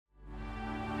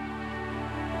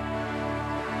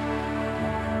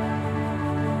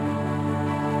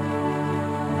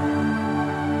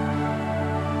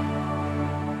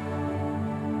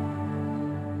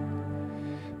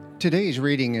Today's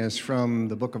reading is from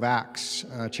the book of Acts,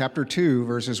 chapter 2,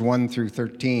 verses 1 through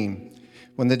 13.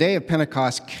 When the day of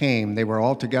Pentecost came, they were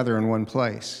all together in one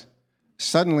place.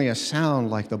 Suddenly a sound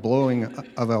like the blowing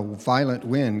of a violent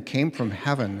wind came from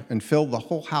heaven and filled the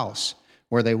whole house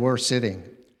where they were sitting.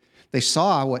 They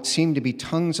saw what seemed to be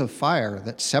tongues of fire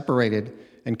that separated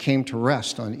and came to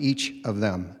rest on each of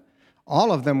them.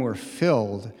 All of them were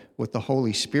filled with the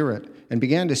Holy Spirit and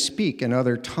began to speak in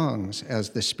other tongues as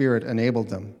the Spirit enabled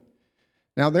them.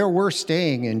 Now there were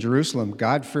staying in Jerusalem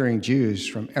God-fearing Jews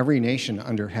from every nation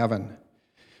under heaven.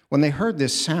 When they heard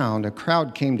this sound, a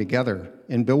crowd came together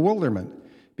in bewilderment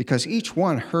because each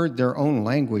one heard their own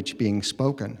language being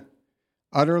spoken.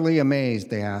 Utterly amazed,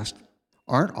 they asked,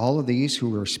 "Aren't all of these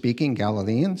who are speaking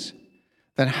Galileans?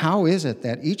 Then how is it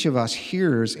that each of us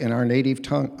hears in our native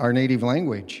tongue, our native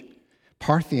language?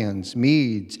 Parthians,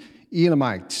 Medes,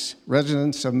 Elamites,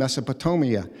 residents of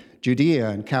Mesopotamia, Judea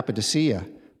and Cappadocia,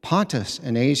 Pontus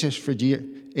and Asia Phrygia,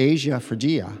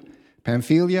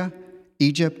 Pamphylia,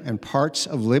 Egypt, and parts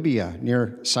of Libya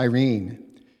near Cyrene.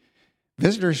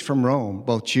 Visitors from Rome,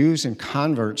 both Jews and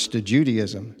converts to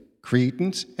Judaism,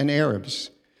 Cretans and Arabs.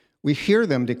 We hear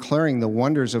them declaring the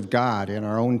wonders of God in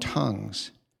our own tongues.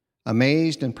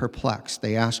 Amazed and perplexed,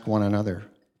 they asked one another,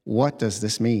 'What does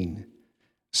this mean?'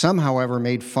 Some, however,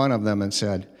 made fun of them and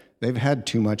said, 'They've had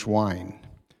too much wine.'"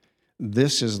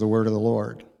 This is the word of the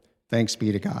Lord. Thanks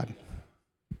be to God.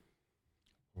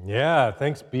 Yeah,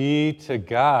 thanks be to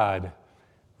God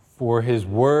for his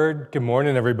word. Good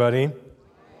morning, everybody.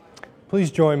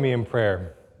 Please join me in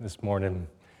prayer this morning.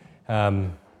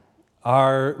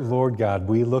 Our Lord God,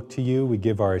 we look to you. We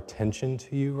give our attention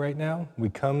to you right now. We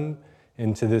come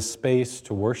into this space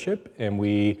to worship, and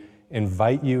we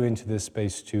invite you into this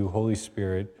space too, Holy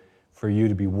Spirit, for you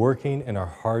to be working in our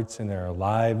hearts and in our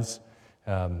lives.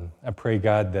 I pray,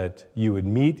 God, that you would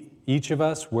meet each of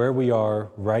us where we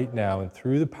are right now, and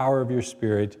through the power of your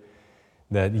Spirit,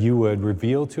 that you would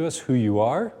reveal to us who you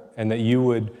are, and that you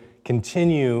would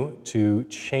continue to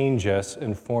change us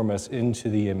and form us into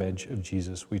the image of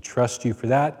Jesus. We trust you for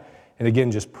that, and again,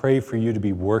 just pray for you to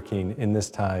be working in this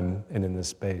time and in this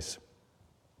space.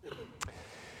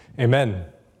 Amen.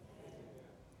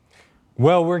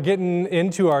 Well, we're getting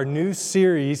into our new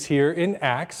series here in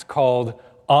Acts called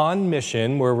On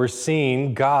Mission, where we're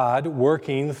seeing God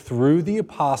working through the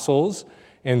apostles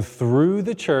and through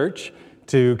the church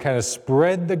to kind of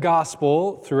spread the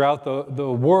gospel throughout the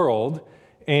world,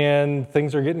 and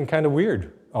things are getting kind of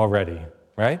weird already,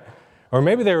 right? Or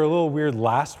maybe they were a little weird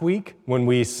last week when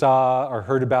we saw or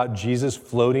heard about Jesus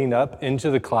floating up into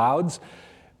the clouds.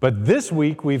 But this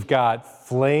week we've got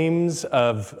flames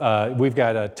of,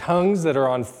 tongues that are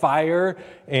on fire,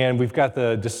 and we've got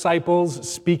the disciples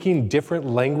speaking different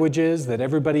languages that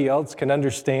everybody else can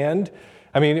understand.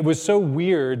 I mean, it was so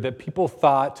weird that people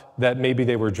thought that maybe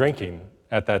they were drinking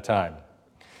at that time.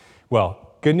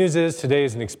 Well, good news is today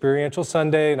is an experiential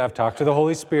Sunday, and I've talked to the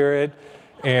Holy Spirit,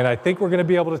 and I think we're going to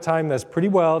be able to time this pretty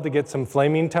well to get some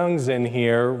flaming tongues in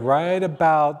here right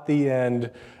about the end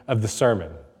of the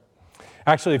sermon.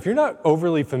 Actually, if you're not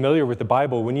overly familiar with the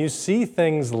Bible, when you see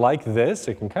things like this,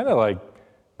 it can kind of like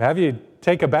have you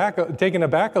taken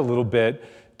aback a little bit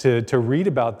to read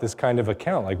about this kind of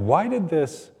account. Like, why did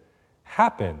this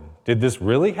happen? Did this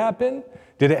really happen?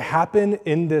 Did it happen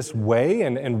in this way?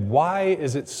 And why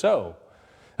is it so?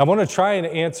 I want to try and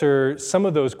answer some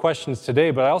of those questions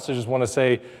today, but I also just want to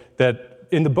say that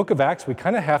in the book of Acts, we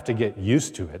kind of have to get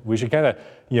used to it. We should kind of,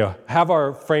 have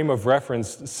our frame of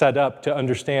reference set up to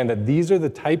understand that these are the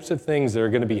types of things that are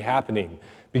going to be happening.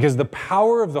 Because the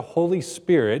power of the Holy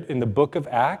Spirit in the book of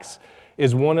Acts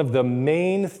is one of the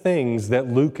main things that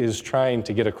Luke is trying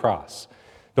to get across.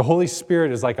 The Holy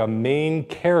Spirit is like a main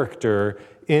character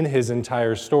in his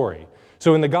entire story.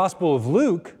 So in the Gospel of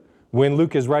Luke, when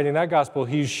Luke is writing that gospel,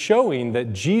 he's showing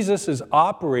that Jesus is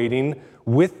operating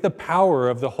with the power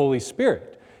of the Holy Spirit.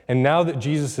 And now that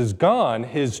Jesus is gone,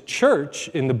 his church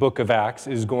in the book of Acts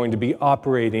is going to be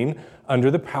operating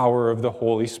under the power of the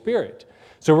Holy Spirit.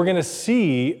 So we're going to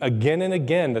see again and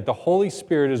again that the Holy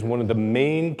Spirit is one of the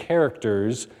main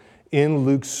characters in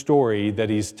Luke's story that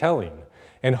he's telling.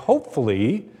 And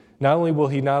hopefully, not only will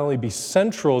he not only be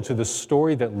central to the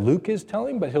story that Luke is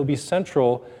telling, but he'll be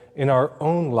central in our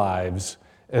own lives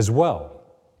as well.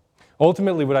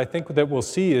 Ultimately, what I think that we'll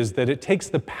see is that it takes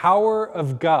the power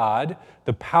of God,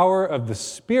 the power of the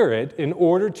Spirit, in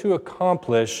order to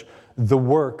accomplish the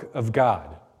work of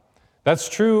God. That's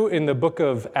true in the book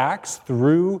of Acts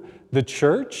through the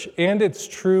church, and it's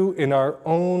true in our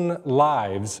own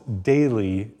lives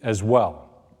daily as well.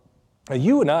 Now,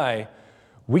 you and I,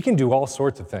 we can do all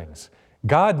sorts of things.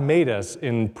 God made us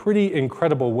in pretty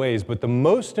incredible ways, but the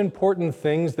most important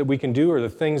things that we can do are the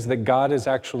things that God is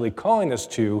actually calling us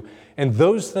to, and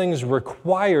those things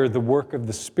require the work of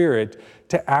the Spirit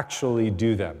to actually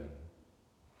do them.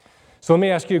 So let me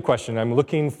ask you a question. I'm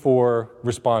looking for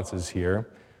responses here.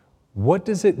 What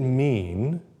does it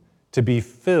mean to be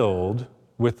filled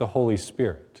with the Holy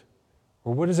Spirit?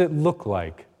 Or what does it look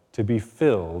like to be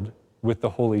filled with the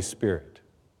Holy Spirit?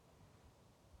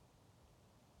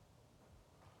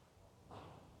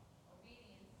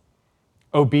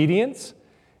 Obedience?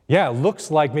 Yeah, it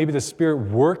looks like maybe the Spirit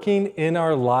working in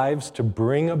our lives to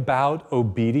bring about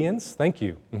obedience. Thank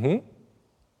you.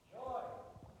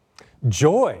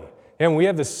 Joy. And we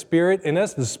have the Spirit in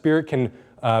us. The Spirit can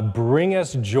bring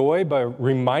us joy by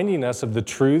reminding us of the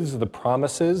truths, of the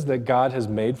promises that God has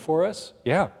made for us.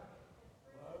 Yeah.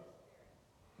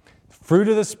 Fruit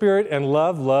of the Spirit and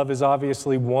love. Love is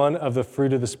obviously one of the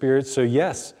fruit of the Spirit. So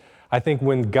yes, I think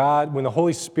when the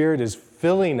Holy Spirit is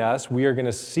filling us, we are going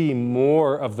to see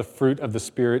more of the fruit of the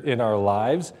Spirit in our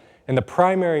lives. And the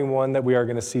primary one that we are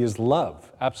going to see is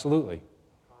love. Absolutely.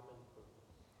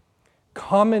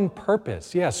 Common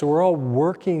purpose. Yeah, so we're all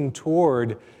working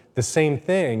toward the same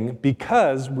thing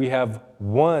because we have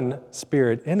one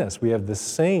Spirit in us. We have the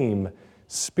same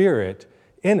Spirit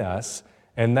in us,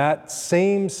 and that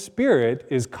same Spirit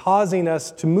is causing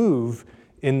us to move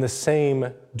in the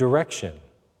same direction.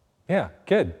 Yeah,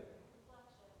 good.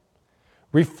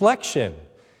 Reflection.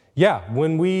 Yeah,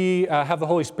 when we have the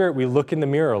Holy Spirit, we look in the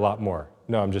mirror a lot more.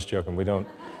 No, I'm just joking. We don't.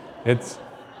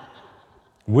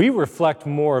 We reflect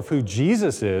more of who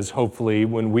Jesus is, hopefully,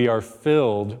 when we are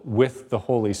filled with the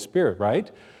Holy Spirit, right?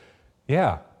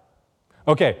 Yeah.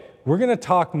 Okay, we're going to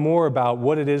talk more about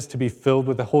what it is to be filled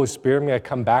with the Holy Spirit. I'm going to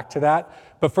come back to that.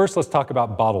 But first, let's talk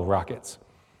about bottle rockets.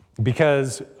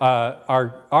 Because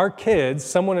our kids,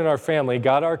 someone in our family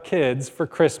got our kids for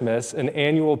Christmas an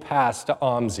annual pass to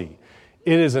OMSI.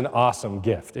 It is an awesome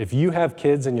gift. If you have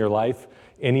kids in your life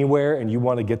anywhere and you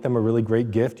want to get them a really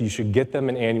great gift, you should get them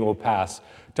an annual pass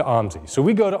to OMSI. So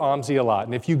we go to OMSI a lot.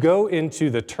 And if you go into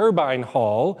the Turbine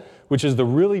Hall, which is the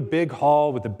really big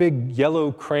hall with the big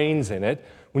yellow cranes in it,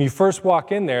 when you first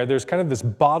walk in there, there's kind of this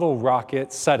bottle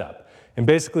rocket setup. And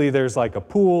basically there's like a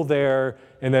pool there,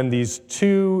 and then these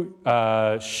two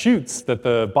chutes that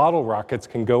the bottle rockets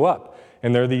can go up.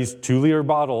 And there are these 2-liter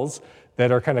bottles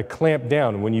that are kind of clamped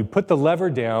down. When you put the lever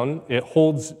down, it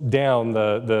holds down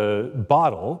the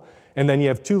bottle, and then you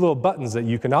have 2 little buttons that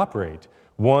you can operate.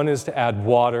 One is to add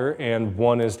water, and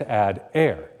one is to add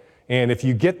air. And if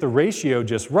you get the ratio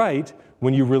just right,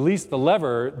 when you release the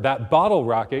lever, that bottle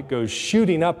rocket goes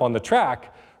shooting up on the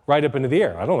track right up into the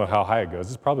air. I don't know how high it goes.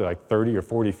 It's probably like 30 or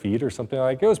 40 feet or something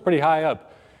like that. It goes pretty high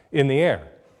up in the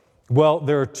air. Well,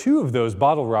 there are 2 of those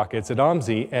bottle rockets at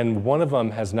OMSI, and one of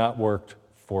them has not worked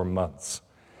for months.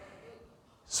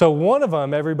 So one of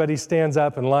them, everybody stands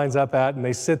up and lines up at, and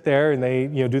they sit there and they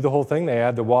do the whole thing. They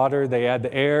add the water, they add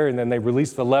the air, and then they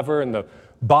release the lever, and the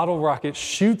bottle rocket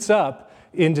shoots up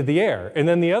into the air. And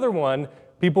then the other one,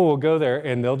 people will go there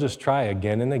and they'll just try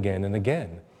again and again and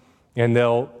again. And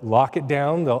they'll lock it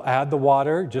down, they'll add the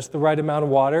water, just the right amount of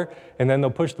water, and then they'll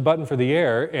push the button for the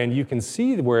air, and you can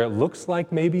see where it looks like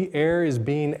maybe air is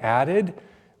being added,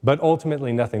 but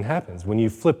ultimately nothing happens. When you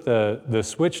flip the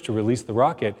switch to release the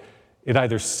rocket, it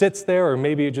either sits there or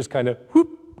maybe it just kind of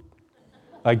whoop,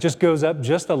 like just goes up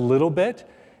just a little bit,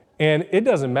 and it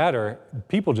doesn't matter.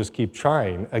 People just keep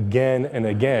trying again and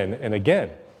again and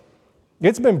again.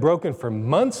 It's been broken for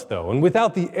months, though, and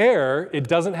without the air, it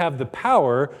doesn't have the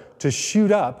power to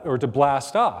shoot up or to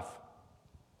blast off.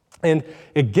 And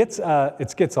it gets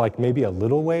like maybe a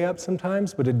little way up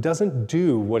sometimes, but it doesn't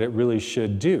do what it really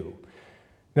should do.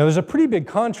 Now, there's a pretty big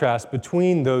contrast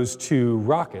between those 2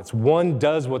 rockets. One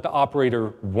does what the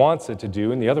operator wants it to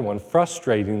do, and the other one,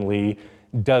 frustratingly,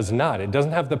 does not. It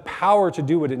doesn't have the power to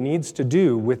do what it needs to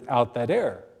do without that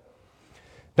air.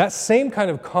 That same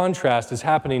kind of contrast is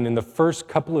happening in the first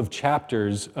couple of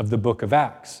chapters of the book of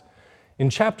Acts. In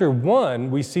chapter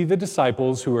 1, we see the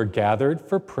disciples who are gathered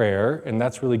for prayer, and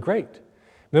that's really great.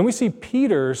 Then we see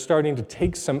Peter starting to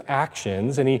take some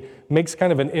actions, and he makes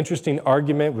kind of an interesting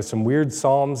argument with some weird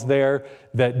psalms there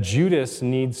that Judas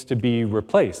needs to be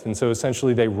replaced. And so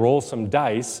essentially they roll some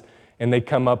dice, and they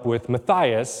come up with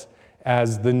Matthias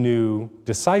as the new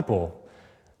disciple.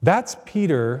 That's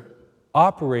Peter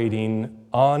operating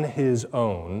on his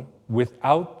own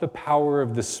without the power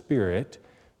of the Spirit,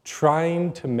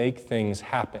 trying to make things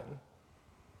happen.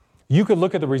 You could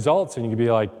look at the results and you could be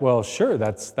like, well, sure,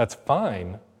 that's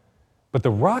fine. But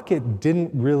the rocket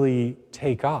didn't really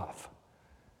take off.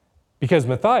 Because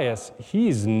Matthias,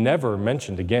 he's never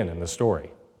mentioned again in the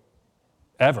story.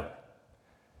 ever.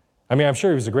 I mean, I'm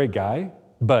sure he was a great guy,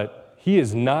 but he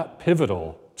is not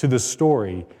pivotal to the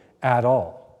story at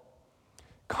all.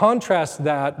 Contrast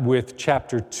that with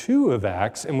chapter 2 of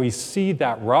Acts, and we see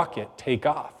that rocket take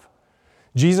off.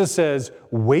 Jesus says,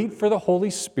 wait for the Holy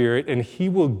Spirit, and he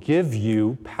will give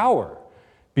you power.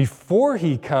 Before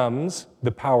he comes,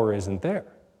 the power isn't there.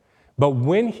 But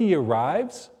when he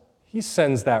arrives, he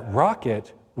sends that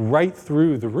rocket right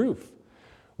through the roof.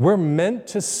 We're meant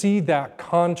to see that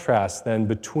contrast then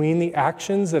between the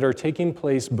actions that are taking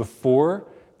place before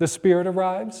the Spirit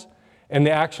arrives and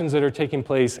the actions that are taking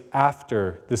place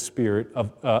after the Spirit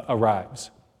arrives.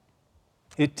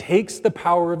 It takes the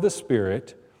power of the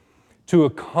Spirit to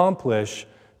accomplish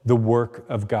the work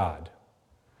of God.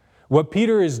 What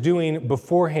Peter is doing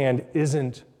beforehand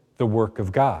isn't the work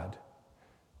of God.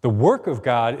 The work of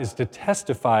God is to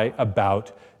testify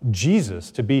about Jesus,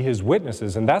 to be his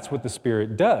witnesses, and that's what the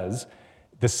Spirit does.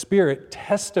 The Spirit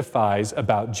testifies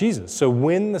about Jesus. So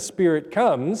when the Spirit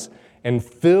comes and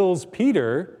fills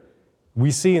Peter,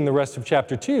 we see in the rest of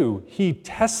chapter 2, he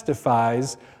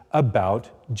testifies about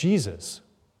Jesus.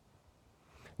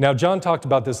 Now, John talked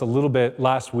about this a little bit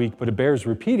last week, but it bears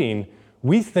repeating.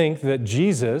 We think that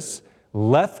Jesus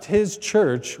left his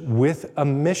church with a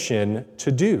mission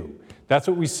to do. That's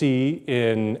what we see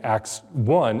in Acts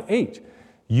 1:8.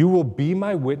 You will be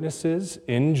my witnesses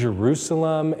in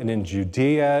Jerusalem and in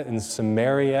Judea and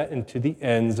Samaria and to the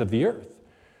ends of the earth.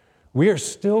 We are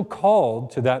still called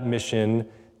to that mission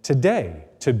today,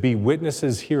 to be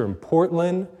witnesses here in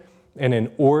Portland and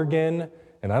in Oregon,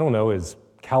 and I don't know, is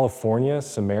California,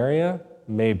 Samaria?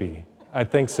 Maybe. I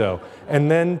think so.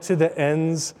 And then to the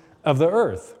ends of the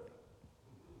earth.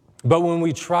 But when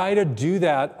we try to do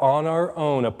that on our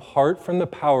own, apart from the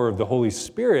power of the Holy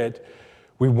Spirit,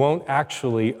 we won't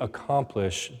actually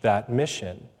accomplish that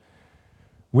mission.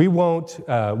 We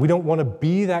don't want to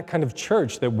be that kind of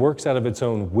church that works out of its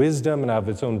own wisdom and out of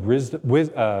its own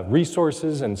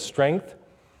resources and strength.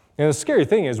 And the scary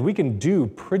thing is we can do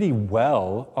pretty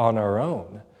well on our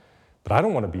own, but I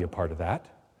don't want to be a part of that.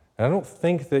 And I don't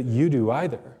think that you do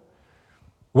either.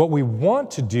 What we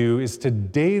want to do is to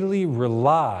daily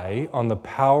rely on the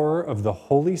power of the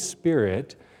Holy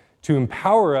Spirit to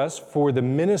empower us for the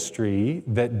ministry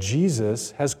that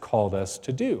Jesus has called us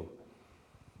to do.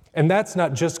 And that's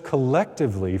not just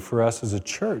collectively for us as a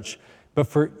church, but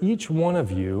for each one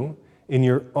of you in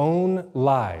your own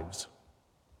lives.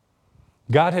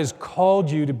 God has called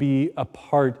you to be a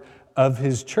part of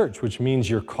his church, which means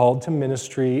you're called to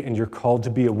ministry and you're called to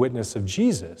be a witness of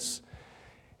Jesus.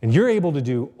 And you're able to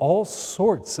do all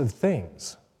sorts of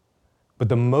things. But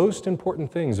the most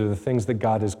important things are the things that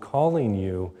God is calling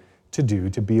you to do,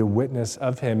 to be a witness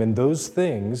of him. And those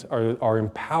things are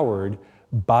empowered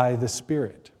by the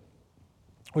Spirit,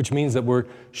 which means that we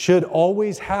should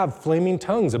always have flaming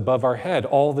tongues above our head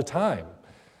all the time.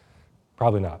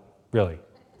 Probably not, really.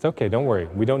 It's okay, don't worry.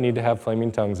 We don't need to have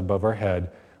flaming tongues above our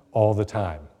head all the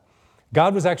time.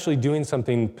 God was actually doing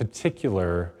something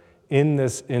particular in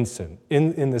this instance.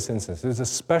 There's a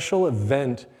special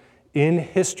event in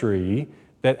history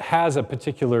that has a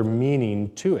particular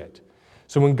meaning to it.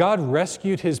 So when God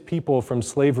rescued his people from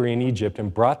slavery in Egypt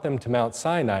and brought them to Mount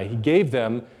Sinai, he gave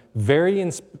them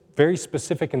very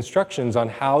specific instructions on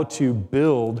how to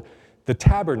build the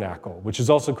tabernacle, which is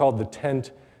also called the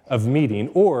tent of meeting,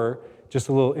 or just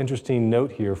a little interesting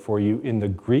note here for you, in the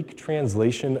Greek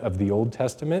translation of the Old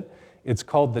Testament, it's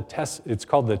called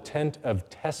the tent of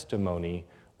testimony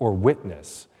or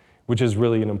witness, which is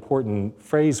really an important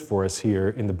phrase for us here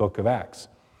in the book of Acts.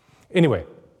 Anyway,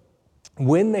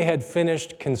 when they had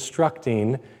finished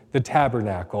constructing the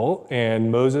tabernacle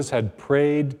and Moses had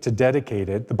prayed to dedicate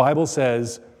it, the Bible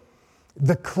says,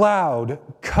 the cloud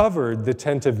covered the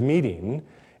tent of meeting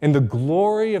and the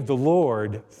glory of the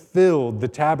Lord filled the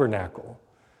tabernacle.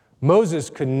 Moses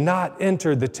could not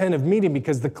enter the tent of meeting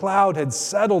because the cloud had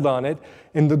settled on it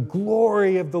and the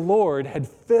glory of the Lord had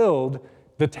filled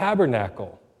the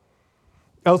tabernacle.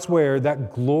 Elsewhere,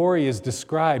 that glory is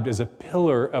described as a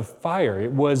pillar of fire.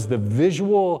 It was the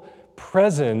visual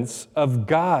presence of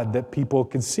God that people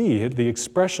could see, the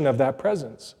expression of that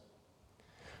presence.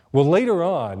 Well, later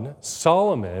on,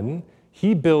 Solomon,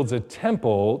 he builds a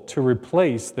temple to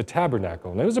replace the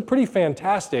tabernacle. And it was a pretty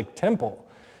fantastic temple.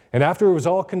 And after it was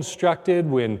all constructed,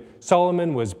 when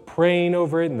Solomon was praying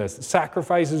over it and the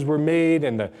sacrifices were made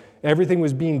and everything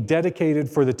was being dedicated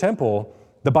for the temple,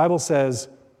 the Bible says,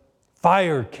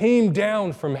 fire came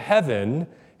down from heaven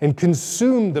and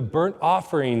consumed the burnt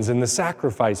offerings and the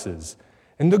sacrifices.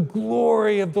 And the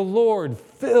glory of the Lord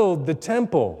filled the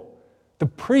temple. The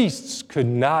priests could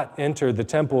not enter the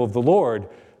temple of the Lord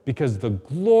because the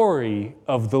glory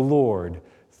of the Lord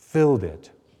filled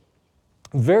it.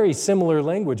 Very similar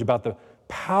language about the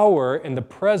power and the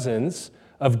presence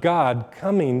of God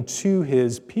coming to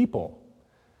his people.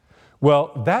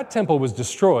 Well, that temple was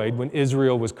destroyed when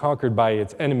Israel was conquered by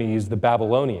its enemies, the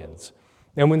Babylonians.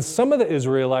 And when some of the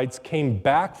Israelites came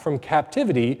back from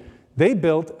captivity, they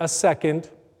built a second,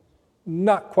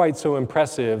 not quite so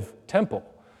impressive temple.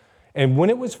 And when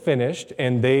it was finished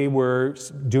and they were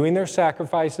doing their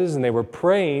sacrifices and they were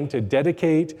praying to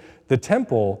dedicate the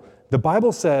temple, the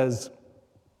Bible says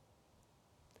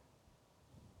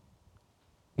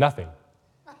nothing.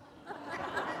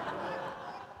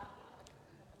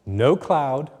 No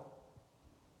cloud,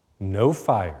 no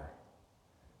fire,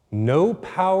 no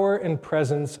power and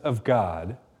presence of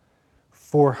God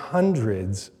for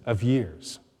hundreds of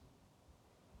years.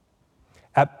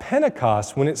 At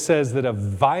Pentecost, when it says that a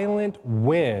violent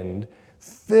wind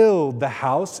filled the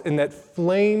house and that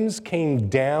flames came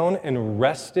down and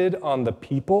rested on the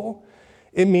people,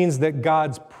 it means that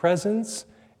God's presence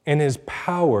and his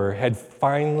power had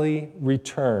finally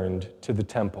returned to the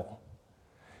temple.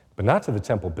 But not to the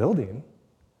temple building,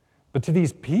 but to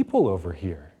these people over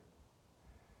here.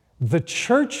 The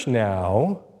church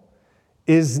now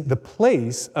is the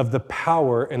place of the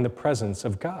power and the presence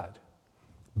of God,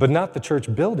 but not the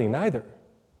church building either.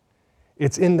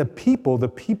 It's in the people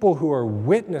who are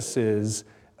witnesses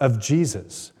of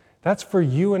Jesus. That's for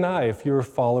you and I if you're a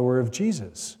follower of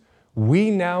Jesus. We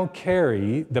now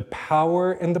carry the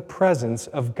power and the presence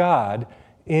of God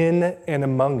in and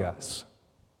among us.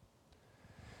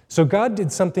 So God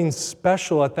did something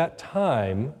special at that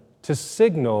time to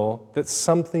signal that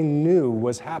something new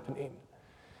was happening.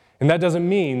 And that doesn't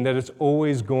mean that it's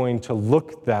always going to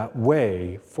look that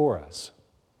way for us.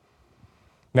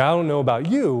 Now, I don't know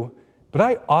about you, but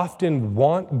I often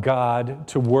want God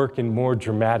to work in more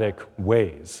dramatic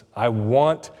ways. I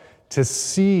want to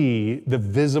see the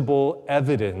visible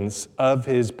evidence of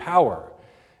his power.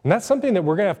 And that's something that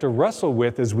we're going to have to wrestle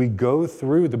with as we go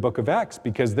through the book of Acts,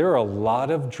 because there are a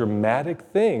lot of dramatic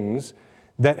things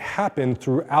that happen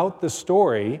throughout the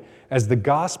story as the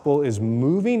gospel is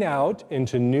moving out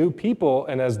into new people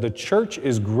and as the church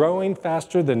is growing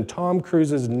faster than Tom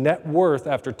Cruise's net worth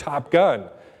after Top Gun.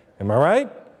 Am I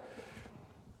right?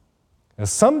 Now,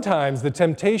 sometimes the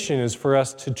temptation is for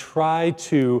us to try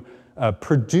to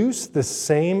produce the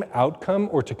same outcome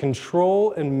or to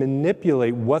control and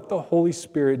manipulate what the Holy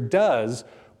Spirit does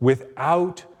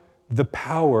without the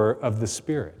power of the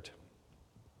Spirit.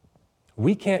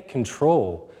 We can't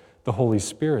control the Holy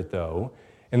Spirit, though,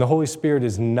 and the Holy Spirit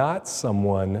is not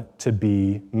someone to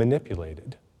be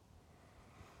manipulated.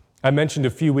 I mentioned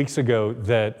a few weeks ago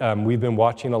that we've been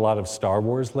watching a lot of Star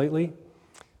Wars lately.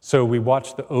 So we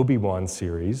watched the Obi-Wan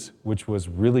series, which was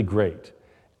really great,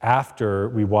 after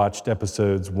we watched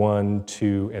episodes 1,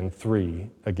 2, and 3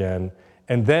 again.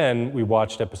 And then we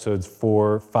watched episodes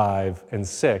 4, 5, and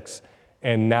 6.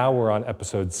 And now we're on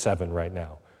episode 7 right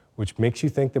now, which makes you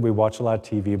think that we watch a lot of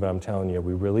TV, but I'm telling you,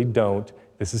 we really don't.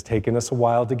 This has taken us a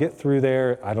while to get through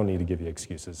there. I don't need to give you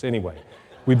excuses. Anyway,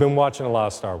 we've been watching a lot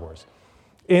of Star Wars.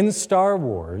 In Star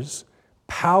Wars,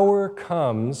 power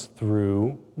comes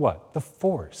through what? The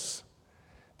Force.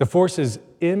 The Force is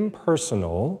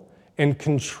impersonal and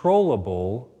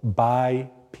controllable by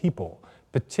people,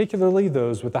 particularly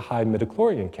those with a high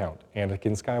midichlorian count.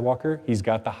 Anakin Skywalker, he's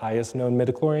got the highest known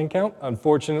midichlorian count.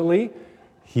 Unfortunately,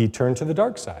 he turned to the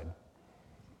dark side.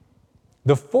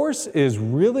 The Force is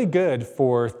really good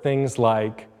for things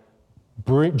like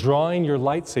drawing your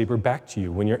lightsaber back to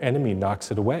you when your enemy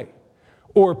knocks it away,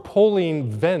 or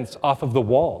pulling vents off of the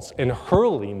walls and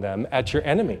hurling them at your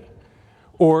enemy,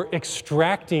 or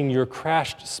extracting your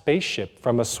crashed spaceship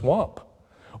from a swamp,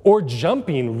 or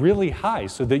jumping really high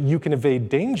so that you can evade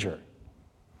danger.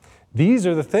 These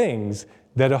are the things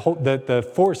that the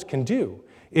Force can do.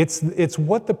 It does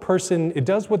what the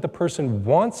person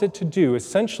wants it to do,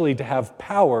 essentially to have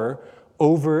power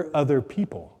over other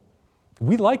people.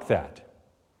 We like that.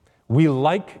 We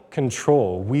like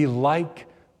control. We like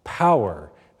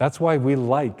power. That's why we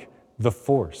like the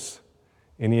Force.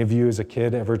 Any of you as a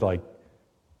kid ever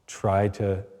try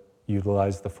to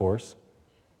utilize the Force?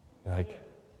 Like,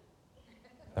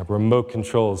 that remote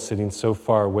control is sitting so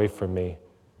far away from me.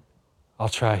 I'll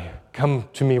try. Come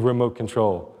to me, remote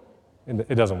control. And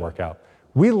it doesn't work out.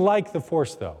 We like the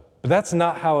Force, though, but that's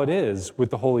not how it is with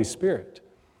the Holy Spirit.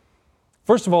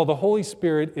 First of all, the Holy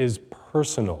Spirit is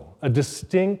personal, a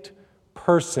distinct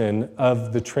person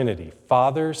of the Trinity,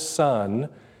 Father, Son,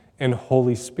 and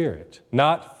Holy Spirit,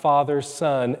 not Father,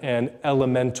 Son, and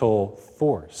elemental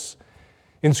force.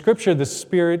 In Scripture, the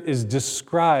Spirit is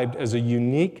described as a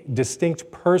unique,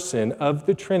 distinct person of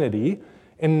the Trinity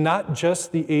and not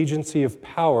just the agency of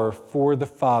power for the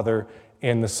Father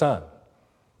and the Son.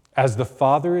 As the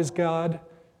Father is God,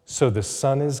 so the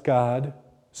Son is God,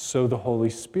 so the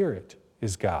Holy Spirit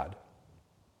is God.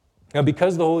 Now,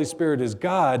 because the Holy Spirit is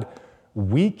God,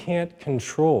 we can't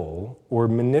control or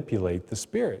manipulate the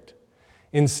Spirit.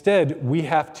 Instead, we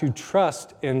have to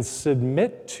trust and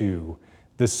submit to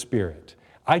the Spirit.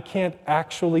 I can't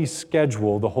actually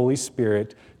schedule the Holy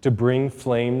Spirit to bring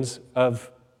tongues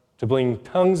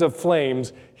of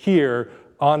flames here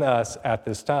on us at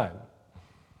this time.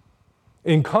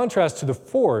 In contrast to the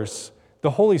force, the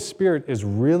Holy Spirit is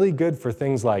really good for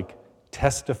things like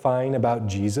testifying about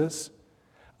Jesus,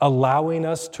 allowing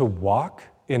us to walk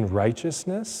in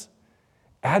righteousness,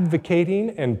 advocating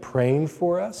and praying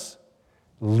for us,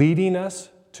 leading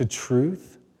us to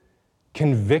truth,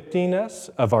 convicting us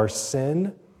of our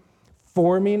sin,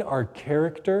 forming our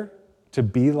character to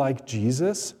be like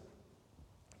Jesus,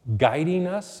 guiding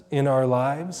us in our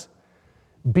lives,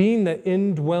 being the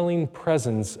indwelling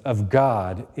presence of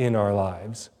God in our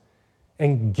lives,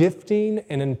 and gifting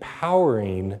and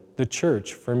empowering the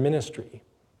church for ministry.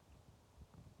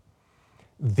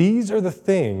 These are the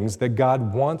things that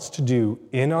God wants to do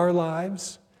in our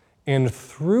lives and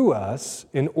through us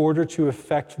in order to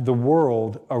affect the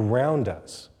world around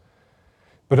us.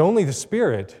 But only the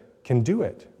Spirit can do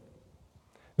it.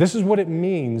 This is what it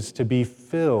means to be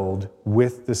filled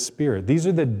with the Spirit. These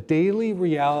are the daily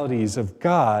realities of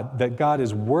God that God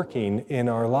is working in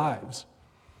our lives.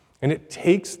 And it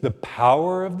takes the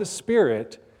power of the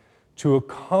Spirit to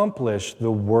accomplish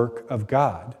the work of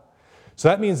God. So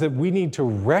that means that we need to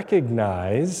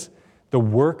recognize the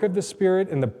work of the Spirit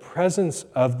and the presence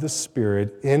of the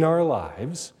Spirit in our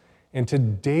lives and to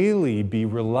daily be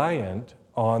reliant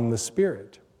on the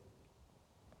Spirit.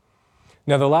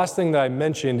 Now, the last thing that I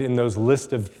mentioned in those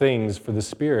list of things for the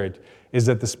Spirit is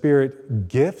that the Spirit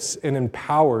gifts and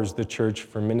empowers the church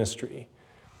for ministry.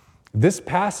 This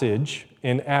passage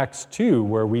in Acts 2,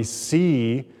 where we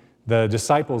see the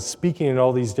disciples speaking in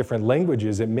all these different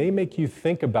languages, it may make you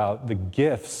think about the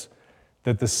gifts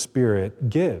that the Spirit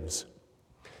gives.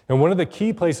 And one of the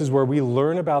key places where we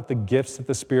learn about the gifts that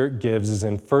the Spirit gives is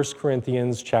in 1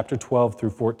 Corinthians chapter 12 through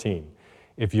 14.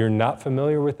 If you're not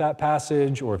familiar with that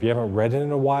passage, or if you haven't read it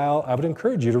in a while, I would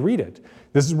encourage you to read it.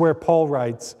 This is where Paul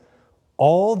writes,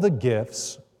 "All the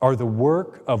gifts are the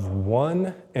work of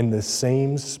one and the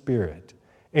same Spirit,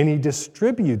 and He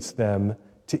distributes them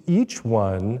to each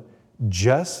one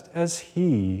just as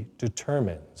He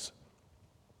determines."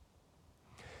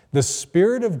 The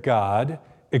Spirit of God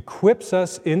equips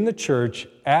us in the church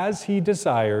as He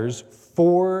desires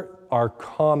for our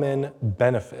common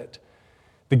benefit.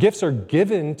 The gifts are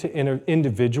given to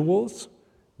individuals,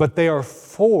 but they are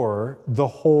for the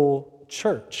whole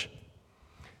church.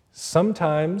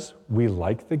 Sometimes we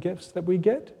like the gifts that we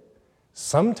get.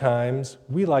 Sometimes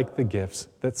we like the gifts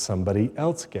that somebody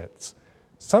else gets.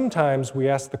 Sometimes we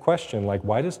ask the question, like,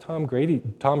 why does Tom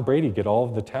Brady get all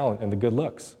of the talent and the good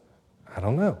looks? I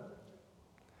don't know.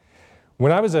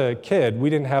 When I was a kid, we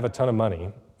didn't have a ton of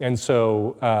money. And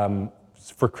so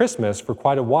for Christmas, for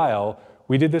quite a while,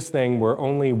 we did this thing where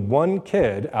only one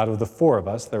kid out of the four of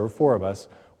us, there were four of us,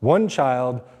 one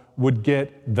child would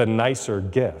get the nicer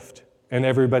gift, and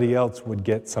everybody else would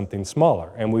get something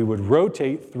smaller. And we would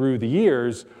rotate through the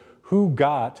years who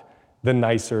got the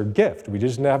nicer gift. We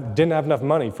just didn't have enough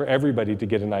money for everybody to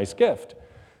get a nice gift.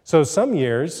 So some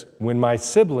years, when my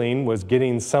sibling was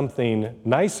getting something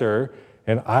nicer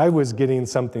and I was getting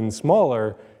something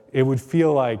smaller, it would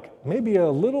feel like maybe a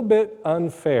little bit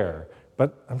unfair.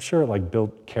 But I'm sure it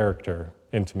built character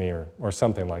into me or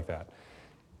something like that.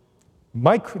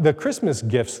 The Christmas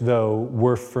gifts, though,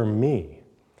 were for me.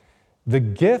 The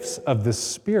gifts of the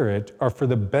Spirit are for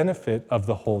the benefit of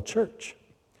the whole church.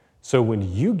 So when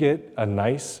you get a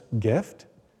nice gift,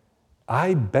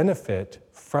 I benefit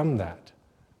from that.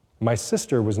 My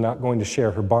sister was not going to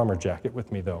share her bomber jacket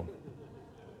with me, though.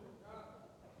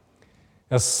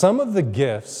 Now, some of the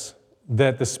gifts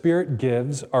that the Spirit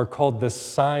gives are called the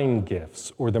sign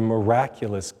gifts or the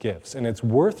miraculous gifts. And it's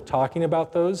worth talking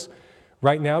about those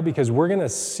right now because we're going to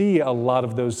see a lot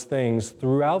of those things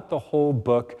throughout the whole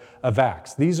book of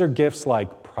Acts. These are gifts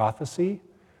like prophecy,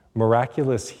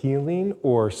 miraculous healing,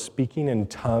 or speaking in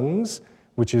tongues,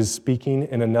 which is speaking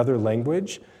in another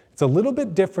language. It's a little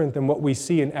bit different than what we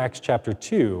see in Acts chapter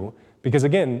 2 because,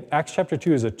 again, Acts chapter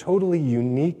 2 is a totally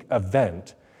unique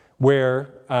event where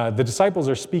the disciples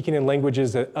are speaking in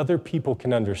languages that other people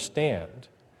can understand.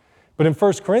 But in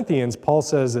 1 Corinthians, Paul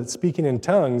says that speaking in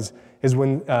tongues is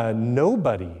when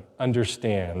nobody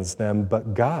understands them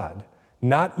but God,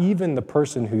 not even the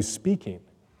person who's speaking.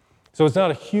 So it's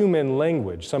not a human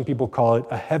language. Some people call it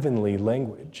a heavenly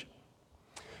language.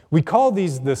 We call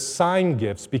these the sign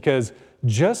gifts because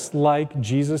just like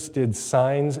Jesus did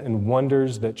signs and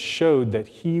wonders that showed that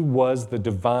he was the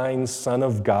divine Son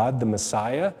of God, the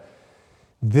Messiah,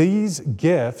 these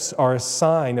gifts are a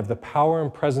sign of the power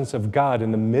and presence of God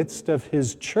in the midst of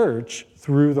his church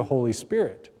through the Holy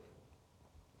Spirit.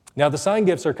 Now, the sign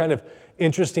gifts are kind of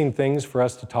interesting things for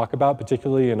us to talk about,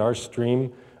 particularly in our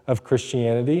stream of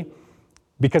Christianity,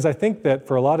 because I think that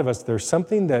for a lot of us, there's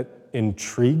something that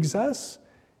intrigues us,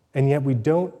 and yet we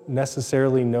don't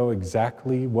necessarily know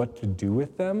exactly what to do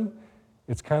with them.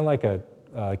 It's kind of like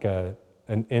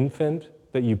an infant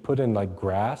that you put in like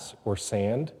grass or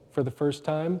sand for the first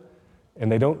time,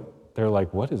 and they're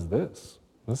like, what is this?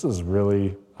 This is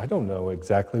really, I don't know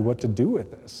exactly what to do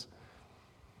with this.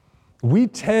 We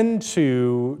tend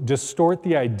to distort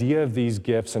the idea of these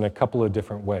gifts in a couple of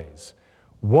different ways.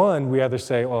 One, we either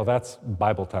say, well, that's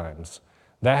Bible times.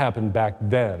 That happened back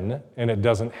then, and it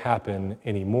doesn't happen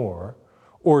anymore.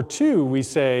 Or two, we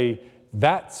say,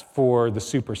 that's for the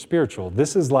super spiritual.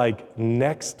 This is like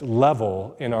next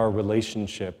level in our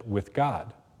relationship with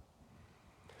God.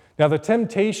 Now, the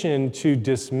temptation to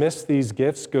dismiss these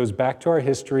gifts goes back to our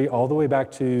history, all the way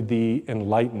back to the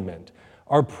Enlightenment.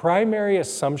 Our primary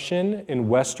assumption in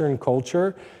Western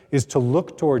culture is to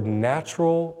look toward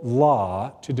natural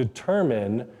law to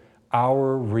determine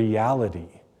our reality.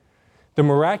 The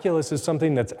miraculous is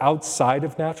something that's outside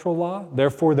of natural law,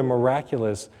 therefore the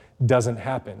miraculous doesn't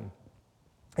happen.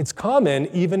 It's common,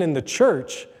 even in the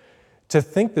church, to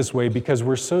think this way because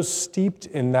we're so steeped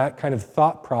in that kind of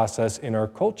thought process in our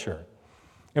culture.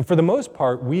 And for the most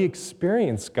part, we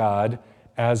experience God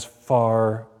as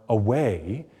far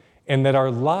away, and that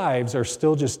our lives are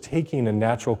still just taking a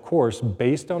natural course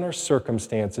based on our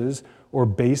circumstances or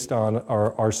based on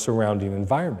our surrounding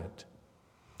environment.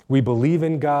 We believe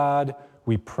in God,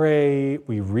 we pray,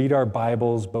 we read our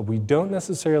Bibles, but we don't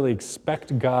necessarily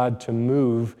expect God to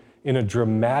move in a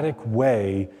dramatic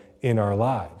way in our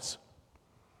lives.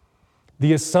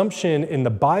 The assumption in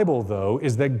the Bible, though,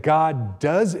 is that God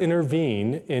does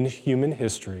intervene in human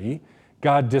history,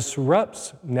 God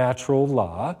disrupts natural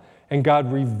law, and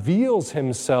God reveals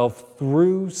himself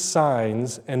through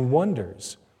signs and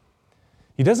wonders.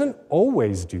 He doesn't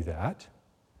always do that,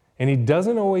 and he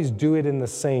doesn't always do it in the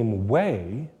same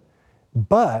way,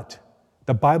 but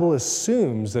the Bible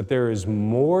assumes that there is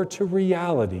more to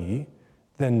reality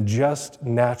than just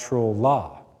natural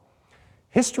law.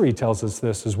 History tells us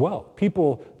this as well.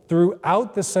 People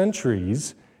throughout the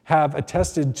centuries have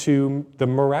attested to the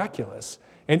miraculous.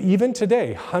 And even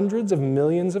today, hundreds of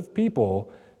millions of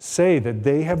people say that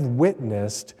they have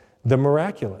witnessed the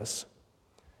miraculous.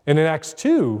 And in Acts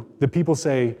 2, the people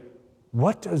say,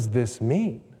 what does this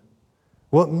mean?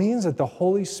 Well, it means that the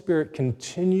Holy Spirit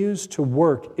continues to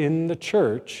work in the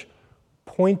church,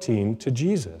 pointing to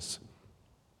Jesus.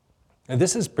 And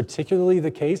this is particularly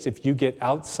the case if you get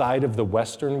outside of the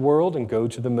Western world and go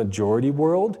to the majority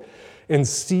world and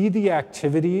see the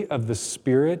activity of the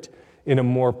Spirit in a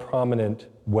more prominent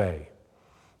way.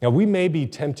 Now, we may be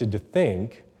tempted to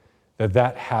think that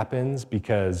that happens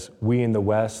because we in the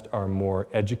West are more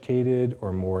educated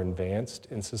or more advanced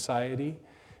in society,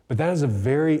 but that is a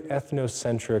very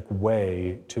ethnocentric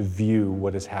way to view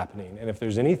what is happening. And if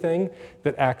there's anything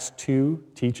that Acts 2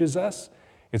 teaches us,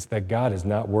 it's that God is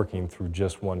not working through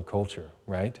just one culture,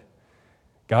 right?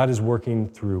 God is working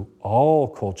through all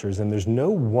cultures, and there's no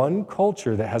one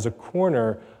culture that has a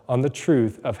corner on the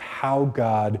truth of how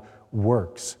God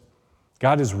works.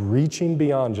 God is reaching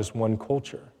beyond just one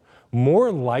culture.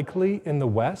 More likely in the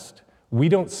West, we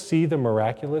don't see the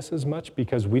miraculous as much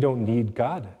because we don't need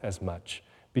God as much,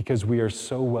 because we are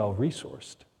so well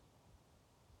resourced.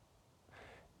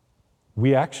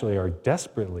 We actually are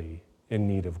desperately in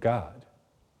need of God,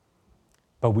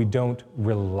 but we don't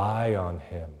rely on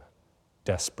him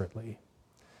desperately.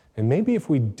 And maybe if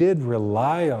we did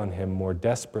rely on him more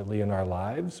desperately in our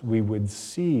lives, we would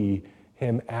see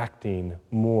him acting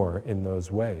more in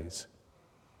those ways.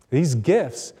 These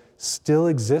gifts still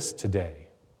exist today.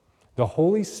 The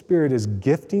Holy Spirit is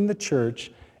gifting the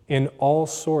church in all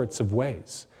sorts of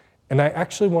ways. And I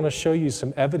actually want to show you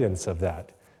some evidence of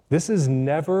that. This is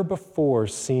never before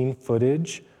seen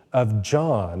footage of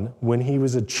John when he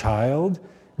was a child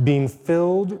being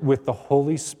filled with the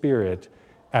Holy Spirit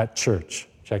at church.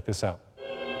 Check this out.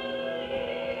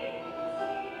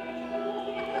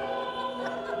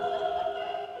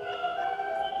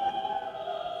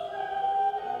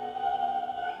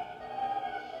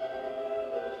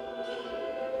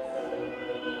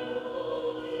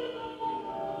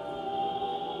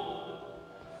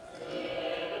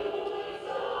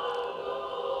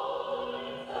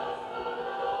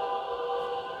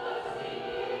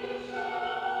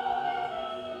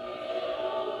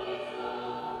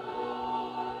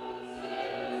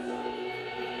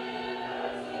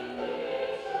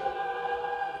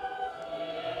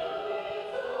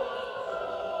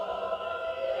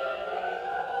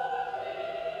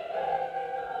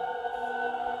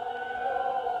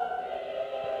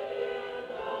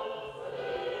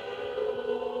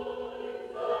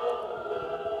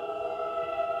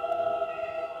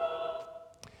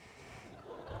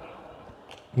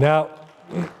 Now,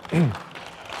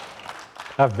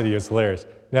 that video's hilarious.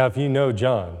 Now, if you know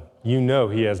John, you know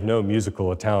he has no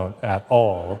musical talent at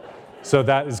all. So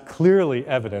that is clearly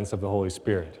evidence of the Holy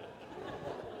Spirit.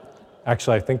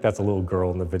 Actually, I think that's a little girl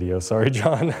in the video. Sorry,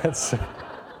 John.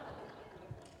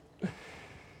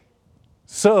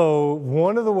 So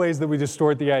one of the ways that we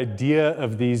distort the idea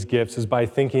of these gifts is by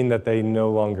thinking that they no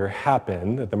longer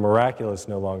happen, that the miraculous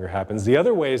no longer happens. The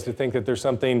other way is to think that there's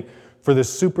something for the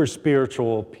super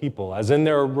spiritual people, as in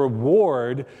their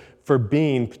reward for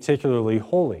being particularly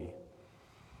holy.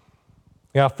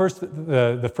 Now,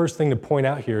 the first thing to point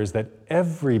out here is that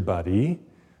everybody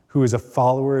who is a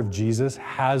follower of Jesus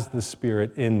has the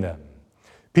Spirit in them.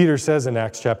 Peter says in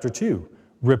Acts chapter 2,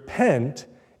 repent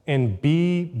and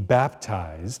be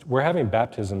baptized. We're having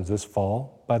baptisms this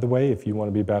fall, by the way. If you want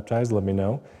to be baptized, let me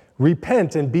know.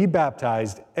 Repent and be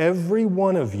baptized, every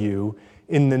one of you,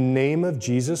 in the name of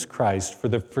Jesus Christ for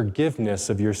the forgiveness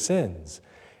of your sins.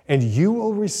 And you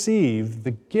will receive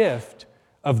the gift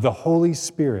of the Holy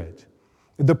Spirit.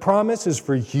 The promise is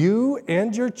for you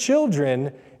and your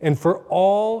children and for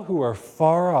all who are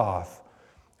far off,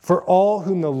 for all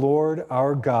whom the Lord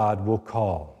our God will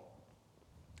call.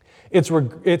 It's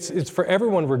for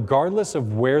everyone regardless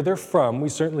of where they're from. We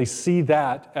certainly see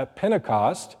that at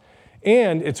Pentecost.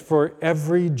 And it's for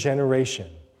every generation.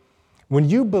 When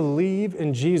you believe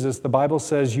in Jesus, the Bible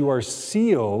says you are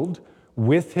sealed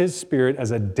with His Spirit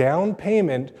as a down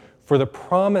payment for the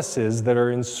promises that are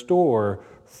in store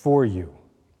for you.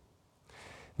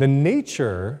 The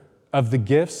nature of the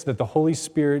gifts that the Holy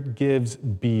Spirit gives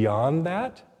beyond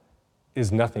that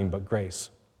is nothing but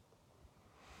grace.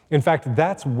 In fact,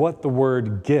 that's what the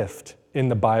word gift in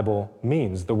the Bible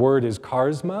means. The word is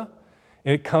charisma,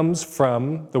 and it comes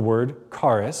from the word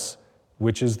charis,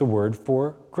 which is the word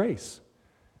for grace.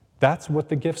 That's what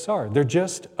the gifts are. They're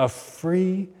just a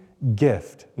free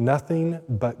gift, nothing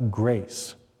but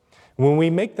grace. When we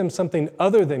make them something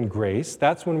other than grace,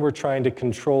 that's when we're trying to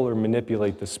control or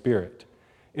manipulate the Spirit.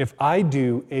 If I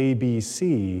do A, B,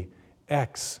 C,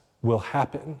 X will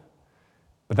happen.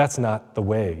 But that's not the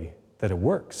way that it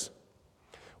works.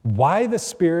 Why the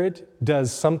Spirit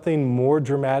does something more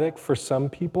dramatic for some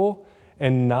people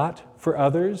and not for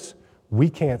others, we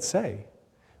can't say.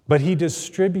 But He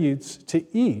distributes to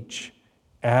each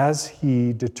as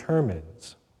He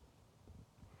determines.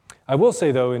 I will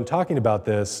say, though, in talking about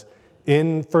this,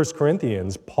 in 1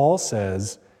 Corinthians, Paul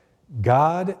says,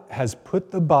 God has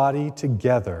put the body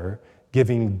together,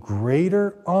 giving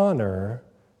greater honor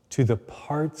to the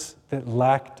parts that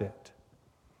lacked it.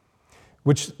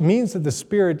 Which means that the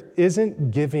Spirit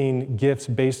isn't giving gifts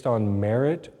based on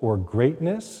merit or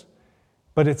greatness,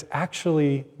 but it's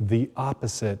actually the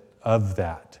opposite of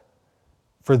that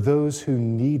for those who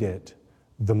need it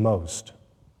the most.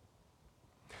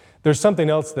 There's something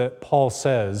else that Paul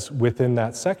says within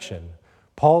that section.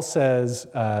 Paul says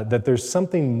that there's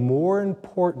something more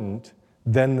important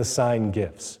than the sign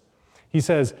gifts. He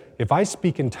says, if I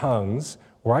speak in tongues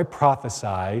or I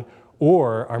prophesy,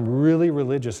 or I'm really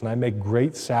religious and I make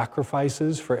great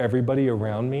sacrifices for everybody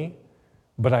around me,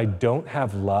 but I don't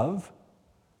have love,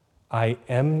 I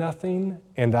am nothing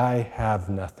and I have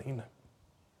nothing.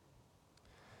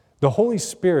 The Holy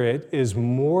Spirit is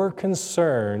more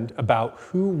concerned about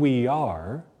who we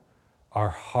are, our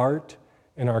heart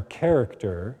and our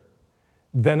character,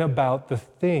 than about the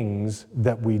things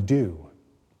that we do.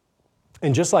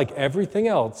 And just like everything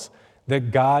else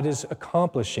that God is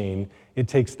accomplishing, it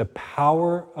takes the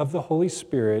power of the Holy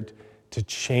Spirit to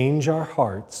change our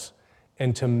hearts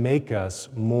and to make us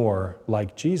more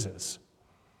like Jesus.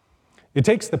 It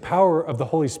takes the power of the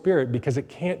Holy Spirit because it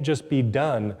can't just be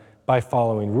done by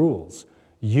following rules.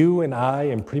 You and I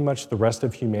and pretty much the rest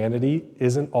of humanity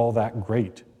isn't all that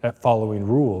great at following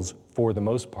rules for the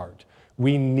most part.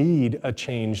 We need a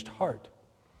changed heart.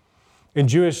 In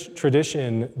Jewish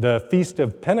tradition, the Feast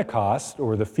of Pentecost,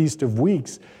 or the Feast of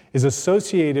Weeks, is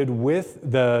associated with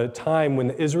the time when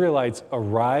the Israelites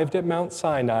arrived at Mount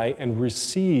Sinai and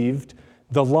received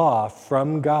the law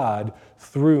from God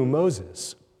through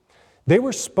Moses. They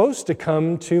were supposed to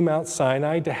come to Mount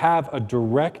Sinai to have a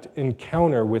direct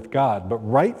encounter with God, but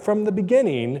right from the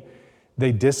beginning,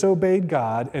 they disobeyed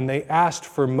God and they asked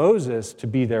for Moses to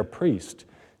be their priest,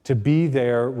 to be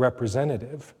their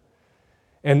representative.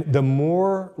 And the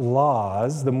more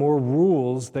laws, the more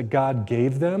rules that God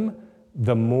gave them,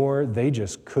 the more they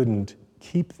just couldn't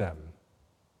keep them.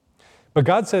 But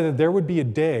God said that there would be a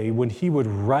day when He would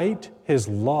write His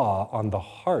law on the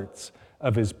hearts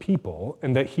of His people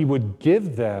and that He would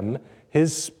give them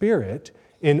His Spirit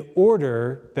in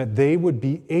order that they would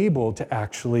be able to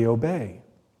actually obey.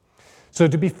 So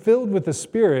to be filled with the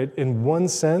Spirit, in one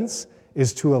sense,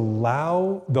 is to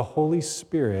allow the Holy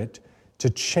Spirit to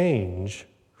change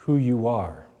who you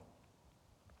are.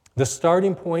 The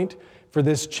starting point for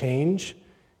this change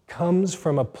comes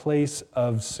from a place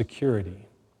of security.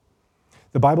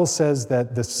 The Bible says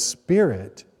that the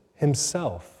Spirit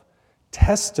himself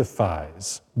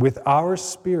testifies with our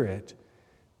spirit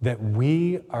that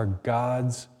we are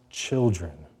God's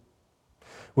children.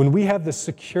 When we have the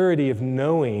security of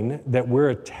knowing that we're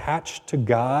attached to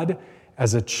God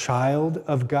as a child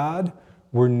of God,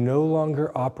 we're no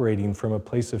longer operating from a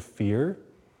place of fear,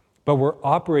 but we're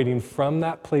operating from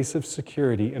that place of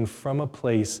security and from a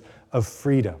place of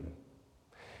freedom.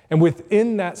 And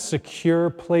within that secure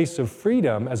place of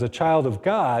freedom as a child of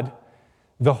God,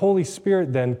 the Holy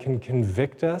Spirit then can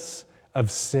convict us of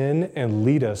sin and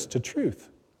lead us to truth.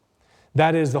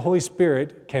 That is, the Holy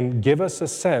Spirit can give us a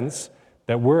sense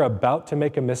that we're about to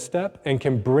make a misstep and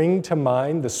can bring to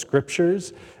mind the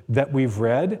scriptures that we've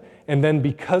read. And then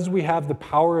because we have the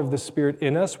power of the Spirit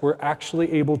in us, we're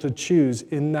actually able to choose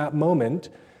in that moment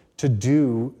to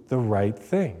do the right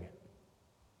thing.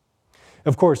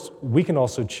 Of course, we can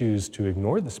also choose to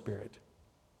ignore the Spirit.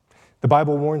 The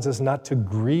Bible warns us not to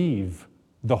grieve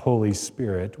the Holy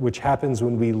Spirit, which happens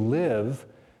when we live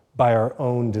by our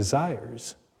own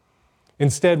desires.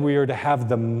 Instead, we are to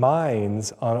have our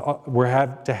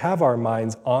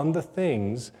minds on the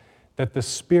things that the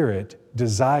Spirit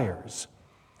desires.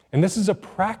 And this is a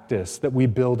practice that we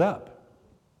build up.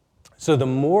 So the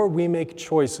more we make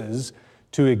choices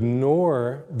to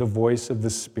ignore the voice of the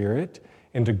Spirit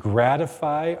and to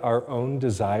gratify our own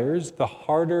desires, the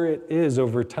harder it is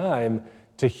over time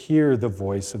to hear the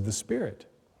voice of the Spirit.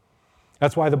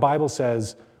 That's why the Bible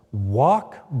says,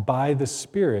 walk by the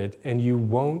Spirit and you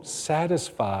won't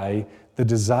satisfy the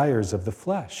desires of the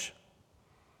flesh.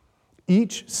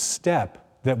 Each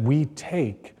step that we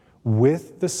take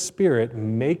with the Spirit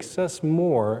makes us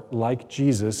more like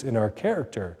Jesus in our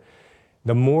character.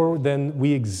 The more then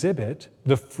we exhibit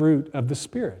the fruit of the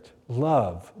Spirit: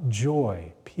 love,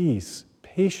 joy, peace,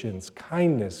 patience,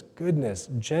 kindness, goodness,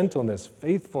 gentleness,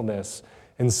 faithfulness,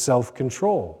 and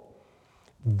self-control.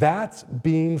 That's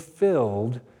being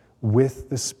filled with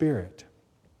the Spirit.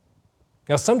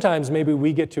 Now, sometimes maybe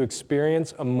we get to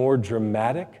experience a more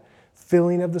dramatic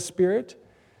filling of the Spirit,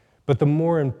 but the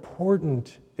more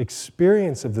important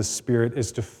experience of the Spirit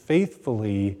is to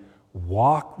faithfully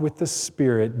walk with the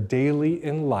Spirit daily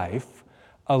in life,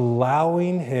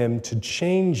 allowing Him to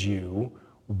change you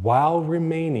while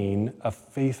remaining a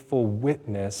faithful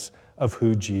witness of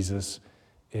who Jesus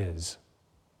is.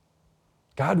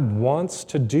 God wants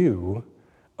to do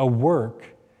a work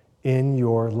in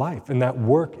your life, and that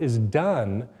work is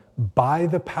done by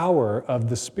the power of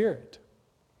the Spirit.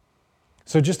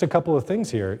 So just a couple of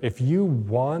things here. If you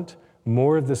want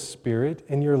more of the Spirit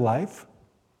in your life,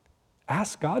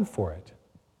 ask God for it.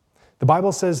 The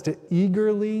Bible says to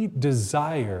eagerly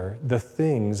desire the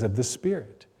things of the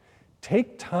Spirit.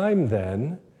 Take time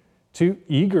then to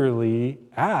eagerly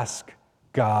ask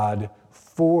God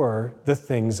for the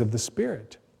things of the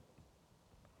Spirit.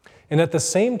 And at the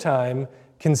same time,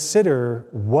 consider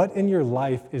what in your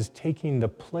life is taking the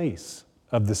place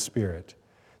of the Spirit.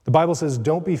 The Bible says,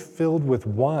 don't be filled with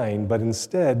wine, but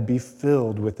instead be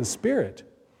filled with the Spirit.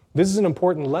 This is an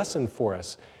important lesson for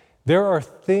us. There are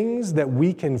things that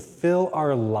we can fill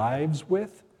our lives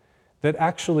with that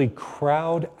actually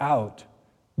crowd out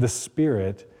the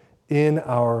Spirit in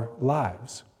our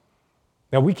lives.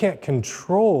 Now, we can't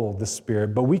control the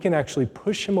Spirit, but we can actually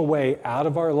push Him away out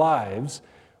of our lives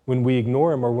when we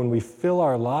ignore Him or when we fill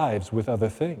our lives with other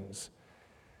things.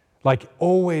 Like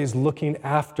always looking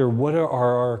after what are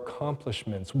our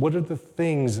accomplishments, what are the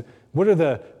things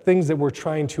that we're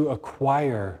trying to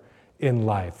acquire in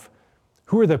life?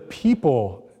 Who are the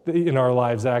people in our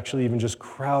lives that actually even just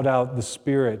crowd out the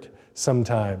Spirit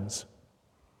sometimes?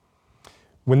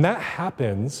 When that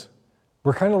happens,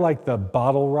 we're kind of like the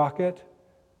bottle rocket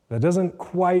that doesn't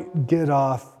quite get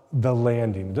off the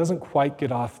landing, it doesn't quite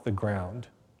get off the ground.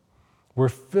 We're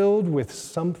filled with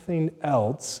something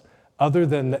else other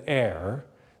than the air,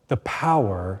 the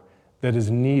power that is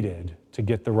needed to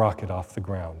get the rocket off the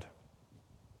ground.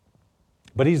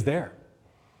 But He's there.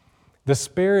 The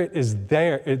Spirit is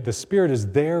there. The Spirit is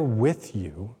there with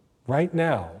you right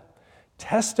now,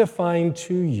 testifying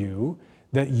to you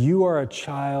that you are a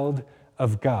child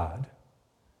of God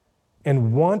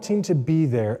and wanting to be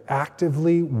there,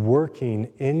 actively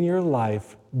working in your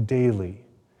life daily,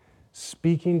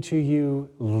 speaking to you,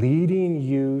 leading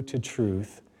you to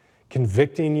truth,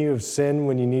 convicting you of sin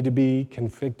when you need to be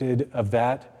convicted of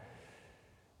that,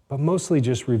 but mostly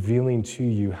just revealing to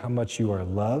you how much you are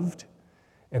loved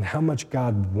and how much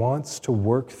God wants to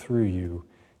work through you,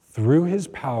 through his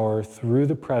power, through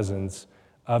the presence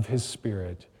of his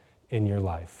Spirit in your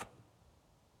life.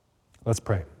 Let's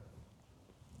pray.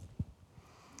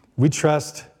 We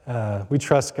trust,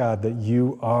 God, that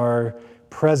you are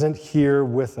present here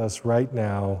with us right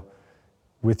now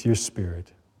with your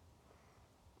Spirit.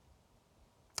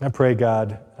 I pray,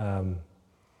 God,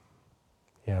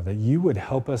 that you would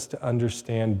help us to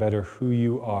understand better who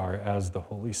you are as the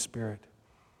Holy Spirit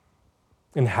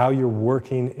and how you're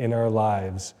working in our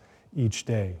lives each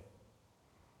day.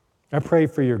 I pray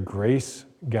for your grace,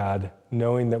 God,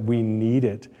 knowing that we need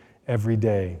it every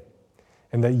day,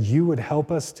 and that you would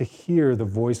help us to hear the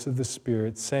voice of the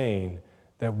Spirit saying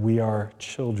that we are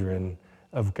children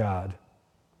of God.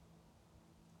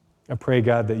 I pray,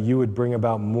 God, that you would bring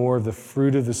about more of the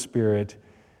fruit of the Spirit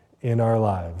in our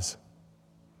lives,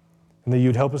 and that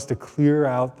you'd help us to clear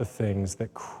out the things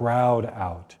that crowd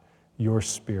out your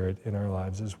Spirit in our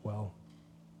lives as well.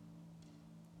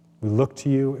 We look to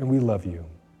you and we love you.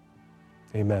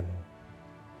 Amen.